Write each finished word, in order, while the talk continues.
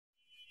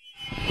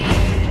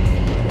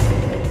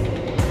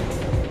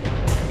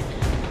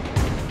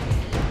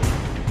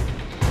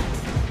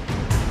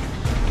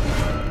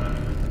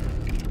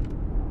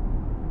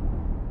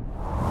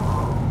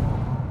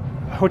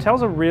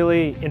Hotel's a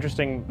really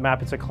interesting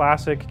map. It's a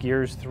classic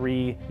Gears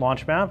 3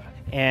 launch map,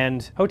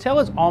 and Hotel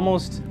is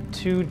almost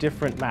two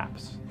different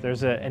maps.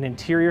 There's an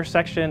interior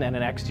section and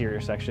an exterior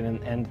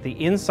section, and the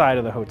inside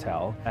of the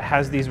hotel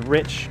has these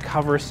rich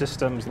cover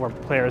systems where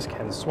players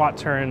can SWAT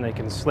turn, they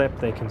can slip,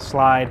 they can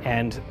slide,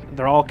 and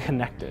they're all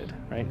connected,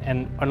 right?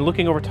 And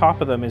looking over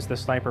top of them is the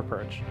sniper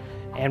perch.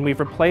 And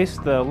we've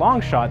replaced the long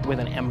shot with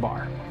an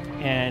M-bar.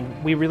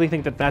 And we really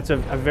think that that's a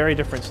very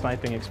different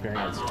sniping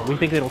experience. We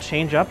think it'll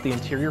change up the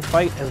interior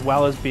fight as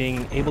well as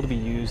being able to be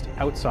used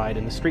outside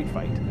in the street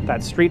fight.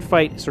 That street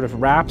fight sort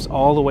of wraps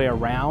all the way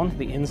around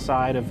the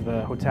inside of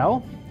the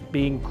hotel,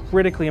 being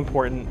critically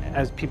important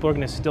as people are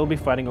going to still be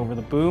fighting over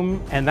the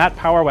boom, and that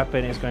power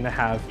weapon is going to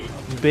have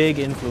big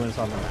influence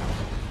on the map.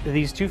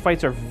 These two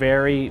fights are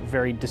very,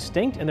 very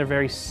distinct, and they're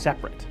very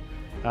separate.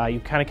 You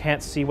kind of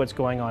can't see what's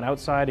going on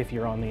outside if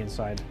you're on the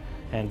inside,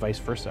 and vice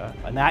versa.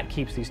 And that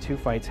keeps these two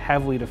fights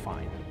heavily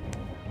defined.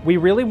 We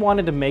really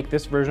wanted to make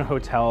this version of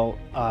Hotel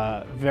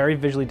very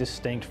visually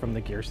distinct from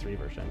the Gears 3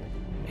 version.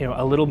 You know,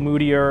 a little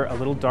moodier, a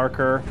little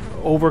darker.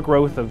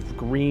 Overgrowth of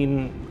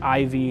green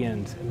ivy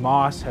and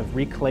moss have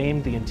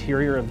reclaimed the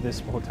interior of this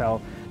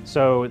hotel.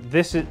 So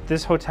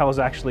this hotel is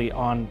actually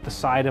on the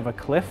side of a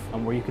cliff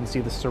where you can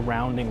see the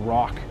surrounding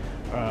rock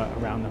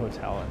around the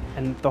hotel.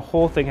 And the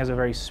whole thing has a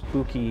very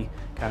spooky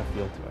kind of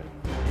feel to it.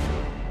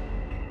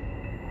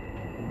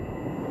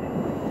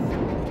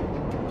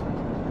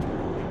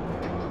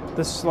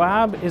 The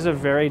slab is a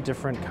very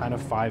different kind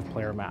of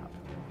 5-player map.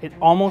 It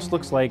almost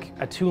looks like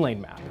a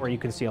 2-lane map where you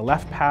can see a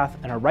left path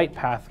and a right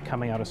path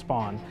coming out of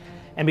spawn.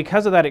 And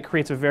because of that, it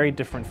creates a very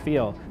different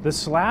feel. The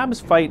slab's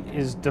fight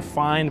is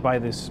defined by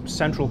this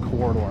central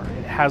corridor.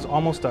 It has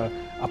almost a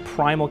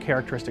primal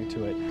characteristic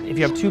to it. If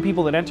you have two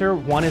people that enter,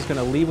 one is going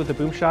to leave with a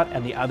boom shot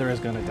and the other is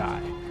going to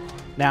die.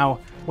 Now,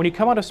 when you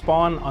come out of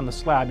spawn on the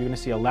slab, you're going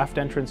to see a left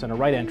entrance and a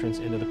right entrance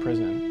into the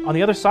prison. On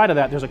the other side of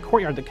that, there's a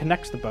courtyard that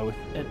connects the both,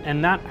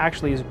 and that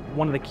actually is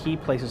one of the key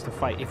places to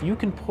fight. If you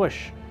can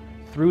push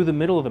through the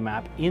middle of the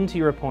map into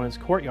your opponent's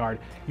courtyard,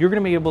 you're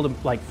going to be able to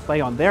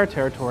play on their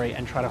territory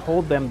and try to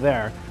hold them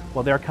there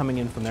while they're coming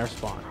in from their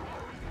spawn.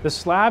 The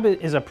slab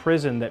is a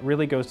prison that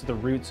really goes to the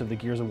roots of the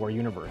Gears of War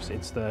universe.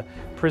 It's the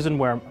prison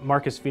where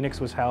Marcus Phoenix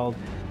was held,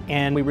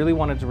 and we really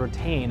wanted to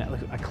retain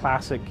a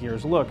classic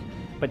Gears look,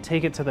 but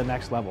take it to the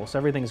next level. So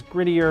everything's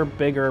grittier,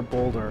 bigger,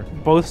 bolder.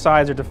 Both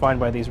sides are defined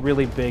by these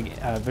really big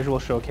visual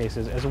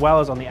showcases, as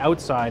well as on the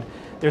outside,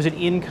 there's an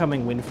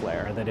incoming wind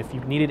flare that if you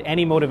needed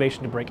any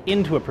motivation to break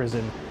into a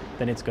prison,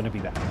 then it's going to be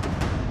that.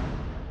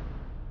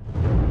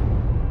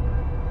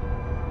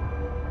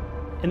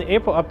 In the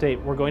April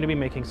update, we're going to be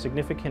making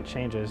significant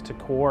changes to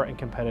core and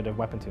competitive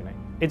weapon tuning.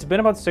 It's been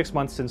about 6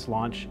 months since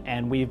launch,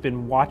 and we've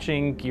been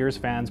watching Gears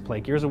fans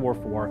play Gears of War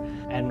 4,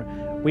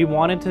 and we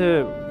wanted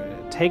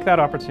to take that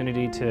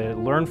opportunity to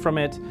learn from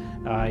it,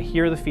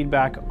 hear the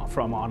feedback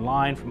from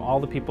online, from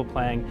all the people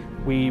playing.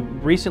 We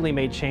recently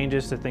made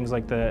changes to things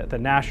like the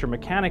Nasher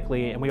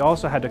mechanically, and we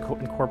also had to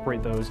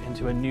incorporate those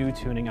into a new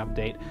tuning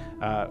update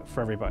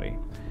for everybody.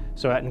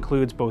 So that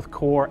includes both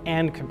core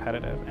and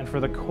competitive. And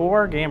for the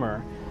core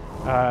gamer,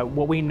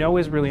 what we know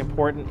is really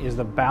important is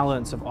the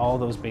balance of all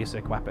those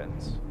basic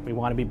weapons. We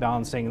want to be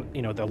balancing,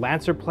 the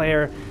Lancer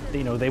player,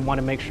 they want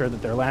to make sure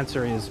that their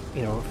Lancer is,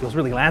 feels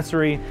really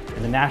Lancery,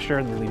 and the Nasher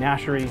really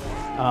Nashery.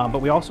 But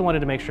we also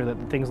wanted to make sure that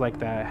things like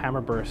the Hammer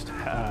Burst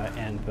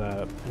and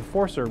the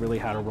Enforcer really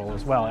had a role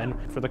as well. And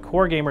for the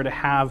core gamer to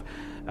have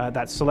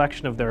that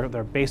selection of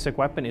their basic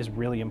weapon is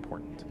really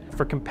important.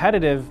 For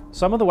competitive,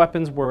 some of the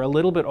weapons were a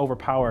little bit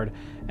overpowered,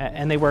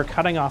 and they were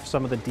cutting off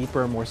some of the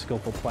deeper, more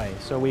skillful play.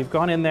 So we've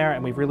gone in there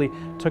and we've really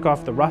took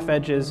off the rough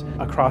edges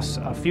across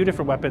a few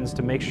different weapons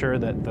to make sure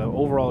that the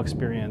overall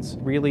experience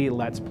really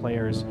lets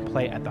players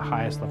play at the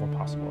highest level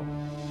possible.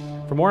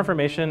 For more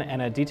information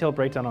and a detailed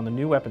breakdown on the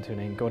new weapon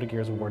tuning, go to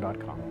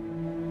gearsofwar.com.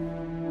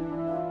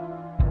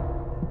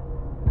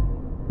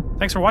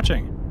 Thanks for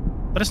watching.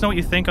 Let us know what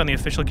you think on the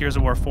official Gears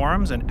of War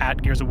forums and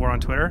 @Gears of War on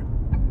Twitter.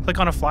 Click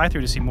on a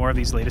fly-through to see more of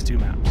these latest 2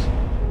 maps.